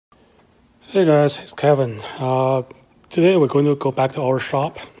Hey guys, it's Kevin. Today we're going to go back to our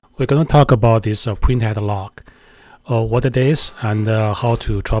shop. We're going to talk about this Printhead Lock, what it is and how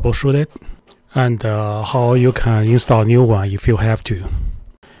to troubleshoot it, and how you can install a new one if you have to.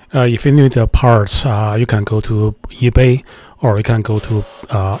 If you need the parts, you can go to eBay or you can go to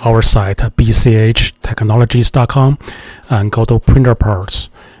our site at BCH Technologies.com and go to printer parts.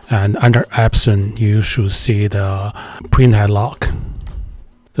 And under Epson, you should see the Printhead Lock.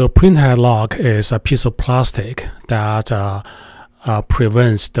 The Printhead Lock is a piece of plastic that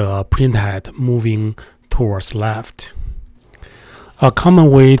prevents the printhead moving towards left. A common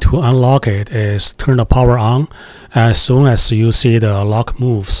way to unlock it is turn the power on. As soon as you see the lock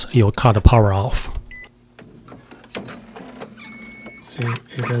moves, you'll cut the power off. See,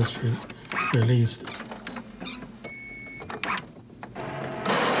 it is released.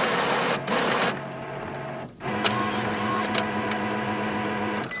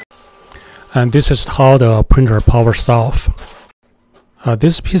 And this is how the printer powers off.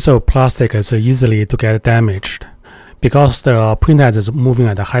 This piece of plastic is easily to get damaged because the printhead is moving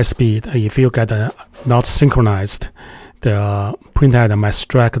at a high speed. If you get not synchronized, the printhead might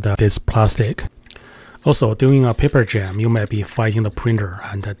strike this plastic. Also, during a paper jam, you might be fighting the printer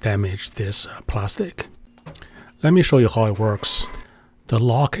and damage this plastic. Let me show you how it works. The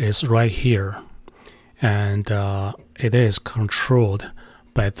lock is right here, and it is controlled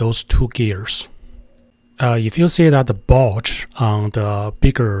by those two gears. If you see that the bulge on the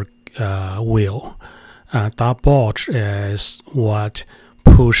bigger wheel, that bulge is what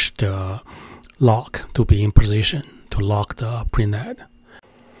pushed the lock to be in position to lock the printhead.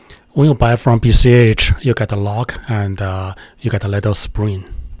 When you buy from BCH, you get a lock and you get a little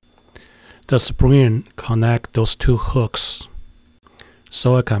spring. The spring connects those two hooks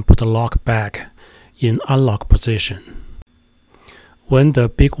so I can put the lock back in unlock position. When the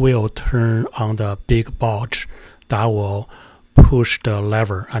big wheel turns on the big bulge, that will push the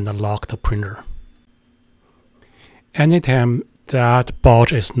lever and lock the printer. Anytime that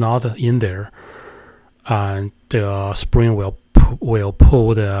bulge is not in there, and the spring will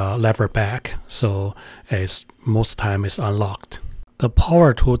pull the lever back, so most time it's unlocked. The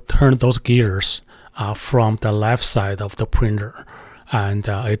power to turn those gears are from the left side of the printer, and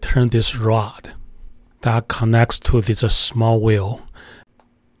it turns this rod that connects to this small wheel.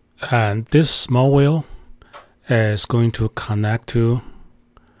 And this small wheel is going to connect to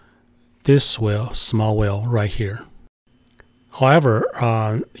this wheel, small wheel right here.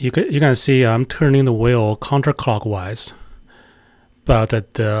 However, you can see I'm turning the wheel counterclockwise, but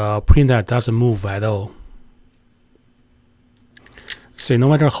the printhead doesn't move at all. See, no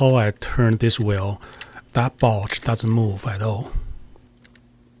matter how I turn this wheel, that bulge doesn't move at all.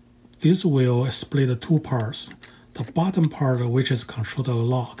 This wheel is split into two parts. The bottom part, which is control the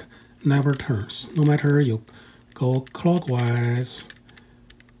lock, never turns. No matter you go clockwise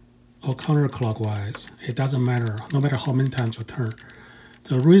or counterclockwise, it doesn't matter, no matter how many times you turn.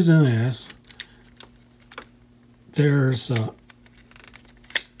 The reason is there's a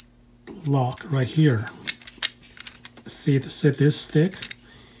lock right here. See this stick?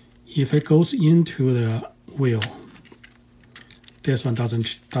 If it goes into the wheel, this one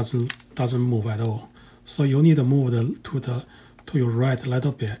doesn't move at all. So you need to move to your right a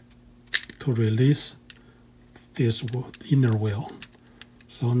little bit to release this inner wheel.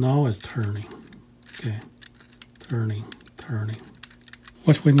 So now it's turning. Okay, turning.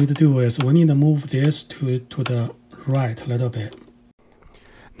 What we need to do is we need to move this to the right a little bit.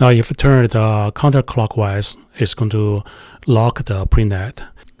 Now if you turn it counterclockwise, it's going to lock the printhead.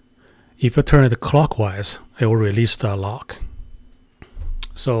 If you turn it clockwise, it will release the lock.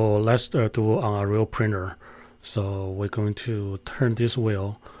 So let's do on a real printer. So we're going to turn this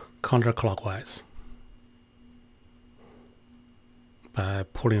wheel counterclockwise by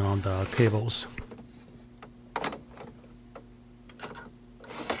pulling on the cables.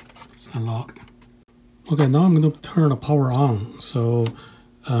 It's unlocked. Okay, now I'm going to turn the power on, so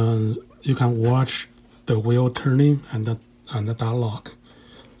you can watch the wheel turning and that lock,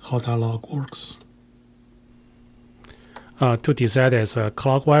 how that lock works. To decide as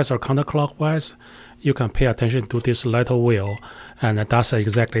clockwise or counterclockwise, you can pay attention to this little wheel, and that's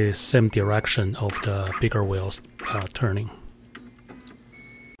exactly the same direction of the bigger wheels turning.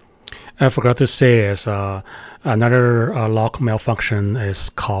 I forgot to say is another lock malfunction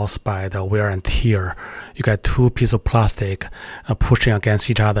is caused by the wear and tear. You got two pieces of plastic pushing against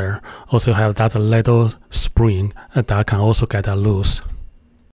each other. Also have that little spring that can also get loose.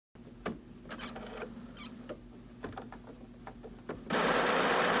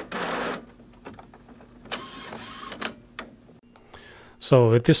 So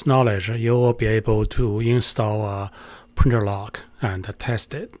with this knowledge, you will be able to install a printer lock and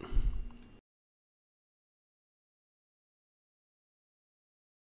test it.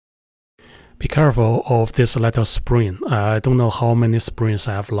 Be careful of this little spring. I don't know how many springs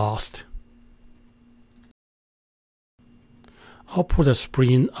I have lost. I'll put the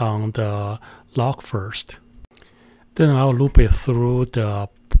spring on the lock first. Then I'll loop it through the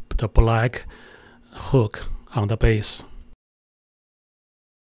black hook on the base.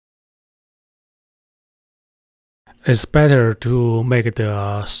 It's better to make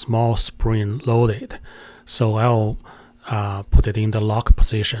the small spring loaded, so I'll put it in the lock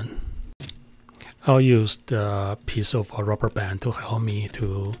position. I'll use the piece of a rubber band to help me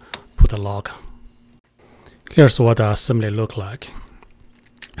to put the lock. Here's what the assembly looks like.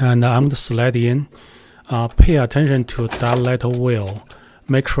 And I'm going to slide in. Pay attention to that little wheel.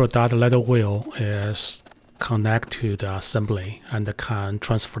 Make sure that little wheel is connected to the assembly and can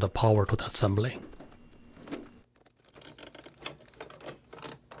transfer the power to the assembly.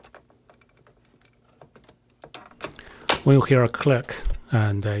 When you hear a click,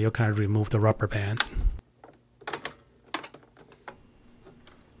 and you can remove the rubber band.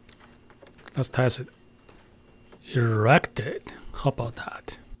 Let's test it. Erected. How about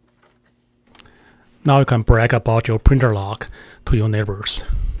that? Now you can brag about your printer lock to your neighbors.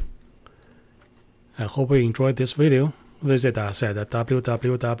 I hope you enjoyed this video. Visit us at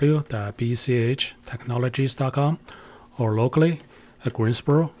www.bchtechnologies.com or locally at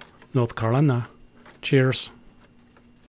Greensboro, North Carolina. Cheers.